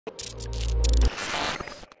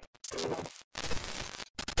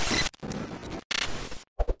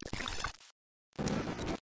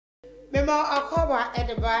Memo akoba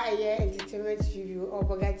edeba entertainment review or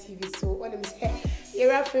Boga TV. So when I'm say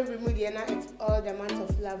your favorite movie and it's all the month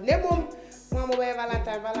of love. Nemo Mama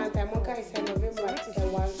Valentine Moka is November to the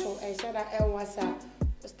one. So I said that I was start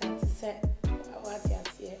to say what you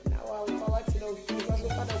see now. What you know because we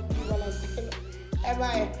can't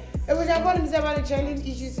it was about the trending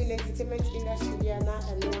issues in the entertainment industry and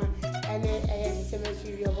entertainment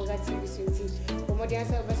review of Boga TV. So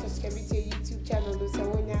subscribe to your YouTube channel. So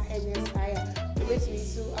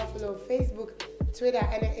follow Facebook, Twitter,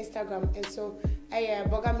 and Instagram. And so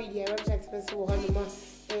Boga Media website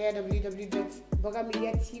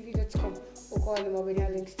www.bogamediatv.com or call them over there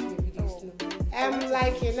links to your videos.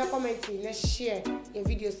 Like commenting, share your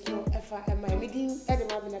videos FRMI meeting at the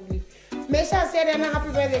Mabina. Make sure say that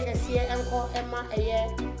happy birthday can see call Emma a year.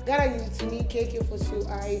 Garanti to me cake Fosu.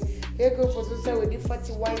 Cake Fosu say we did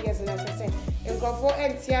 41 years and as I said, and go for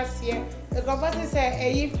NTS here. The conference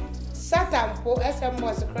say Shatta Wale SM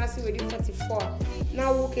was crossing with 44.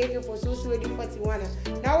 Now we cake Fosu with 41.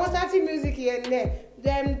 Now what's that music here and there?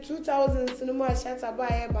 Them 2000s cinema Shatta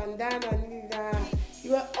Wale bandana.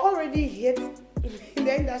 You were already hit in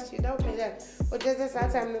the industry. That was that. But just as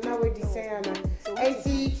time now we design. I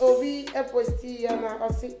see Obi a postie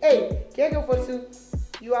or say, hey, Keke Fosu,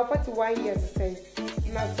 you are 41 years say.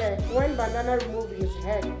 And I said, when Bandana removed his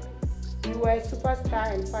head, you were a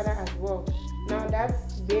superstar and father as well. Now that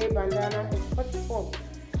day Bandana is 44.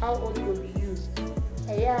 How old will be you?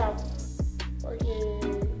 Yeah, okay.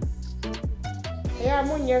 Yeah,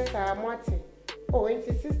 Munyasa Martin. Oh,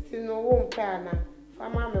 into 16 no won't pay now.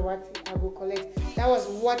 Mama, what I will collect. That was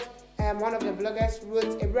what one of the bloggers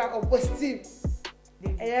wrote. A brand of positive.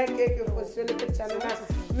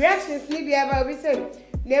 Reactions need be about we say.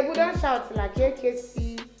 Nebu don't shout like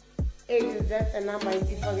KKC age is just a number. If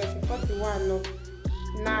you forget 41 no.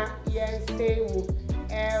 Na yes say mu.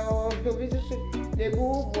 We just say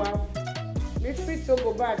Nebu buaf. Me free to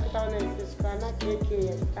go back 2006. Na KK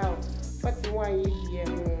style 41 years.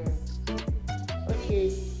 Okay.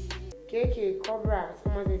 KK Cobra,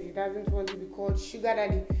 someone says he doesn't want to be called Sugar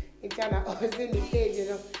Daddy in China. I was in the age,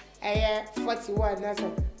 41, that's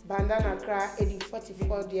a bandana cry,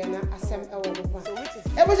 44, Diana, Assam Ewa.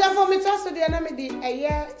 It was for me to also the enemy, a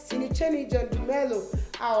year, Sinicheni John Dumelo,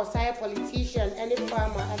 our sire politician, any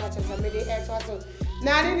farmer, and I just made the air to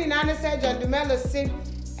now, Nana said John Dumelo say,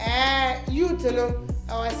 you to know,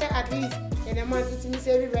 or I said at least in a month, it's me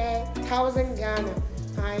say, 1,000 Ghana.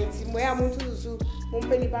 I'm going to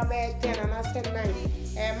Mumpeni Baba 10 and I said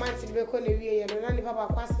 9. Months in Bacon, and only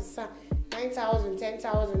Papa passes 9,000,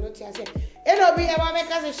 10,000. Not I said, it'll be about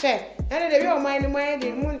make us a share. And the real mind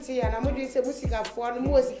in Monty and I'm going to say Musica for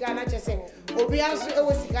music. And I just say, Obi also a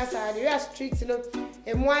Musicasa, the real street, you know,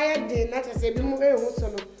 and why did not say, be moving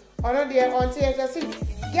also. Or not there until I just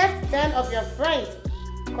get 10 of your friends,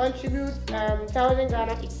 contribute 1,000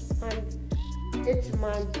 Ghana each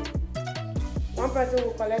month. One person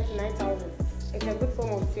will collect 9,000. It's a good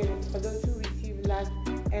form of savings for those who receive last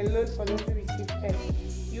and loan for those who receive first.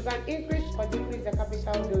 You can increase or decrease the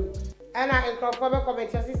capital loan. And I encourage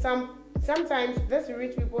comments. Sometimes these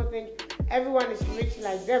rich people think everyone is rich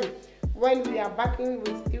like them. When we are backing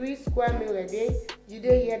with 3 square meal a day, you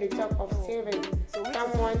don't hear the talk of savings. So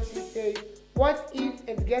someone should say, what if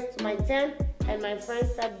it gets to my 10 and my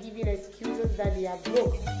friends start giving excuses that they are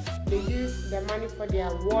broke? They use the money for their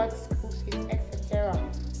awards, school fees, etc.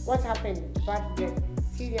 What happened back then?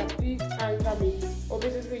 Senior, please answer me.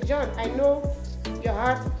 Obviously, John, I know your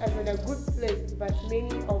heart is in a good place, but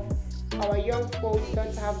many of our young folks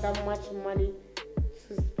don't have that much money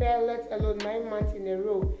to spare, let alone 9 months in a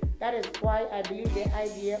row. That is why I believe the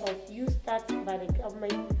idea of you start by the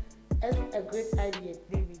government is a great idea.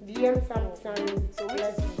 DM sometimes, so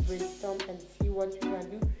let's brainstorm and see what we can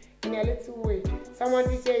do in a little way. Someone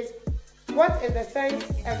who says, what is the sense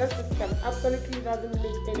of the system? Absolutely doesn't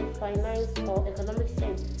make any finance or economic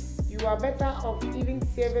sense. You are better off even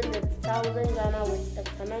saving the 1,000 Ghana with a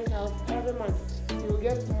finance house every month. You will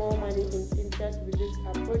get more money in interest with this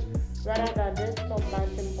approach rather than this top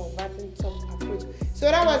bottom or bottom top approach. So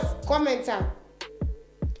that was commenter.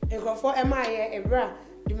 And for MIA, Ebra,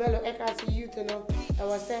 Dumelo, Ekasi, you to know, I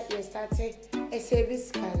was saying, you started a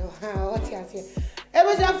service kind of what you say. It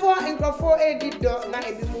was therefore in Crawford edit dog, not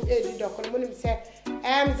a bimu edit dog. When him say,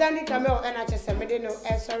 Xandy Kamel and I just said, no,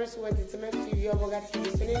 sorry, so went to make you your Boga TV.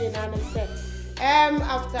 So, say,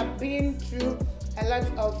 after being through a lot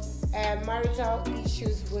of marital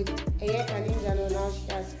issues with a Kaninja, now she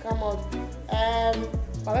has come out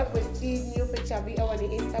But we post new picture be on the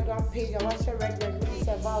Instagram page. I watch a red when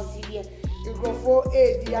say about TV. You go for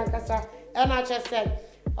a Diankasa. And I just said,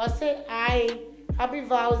 I say happy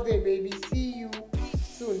Vows Day, baby. See you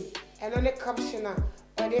soon. And on the caption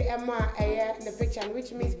on the Emma in the picture,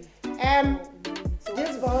 which means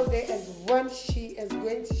this Vows Day is when she is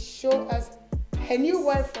going to show us her new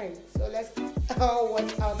boyfriend. So let's all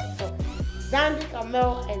watch out for Xandy,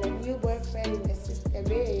 Kamel, and a new boyfriend in the system.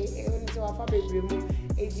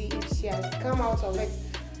 If she has come out of it.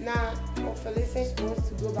 Now, Felicity wants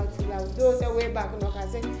to go back to love. Those are way back, no, I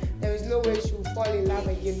say there is no way she will fall in love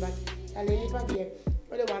again, but I'll never get.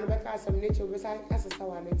 But the one back has some nature, but I as a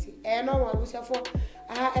sawanity. And no one was for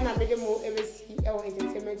and I made a more ever see our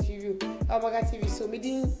entertainment TV, our TV. So, me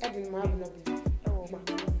didn't, I didn't mind.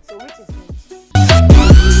 So, which is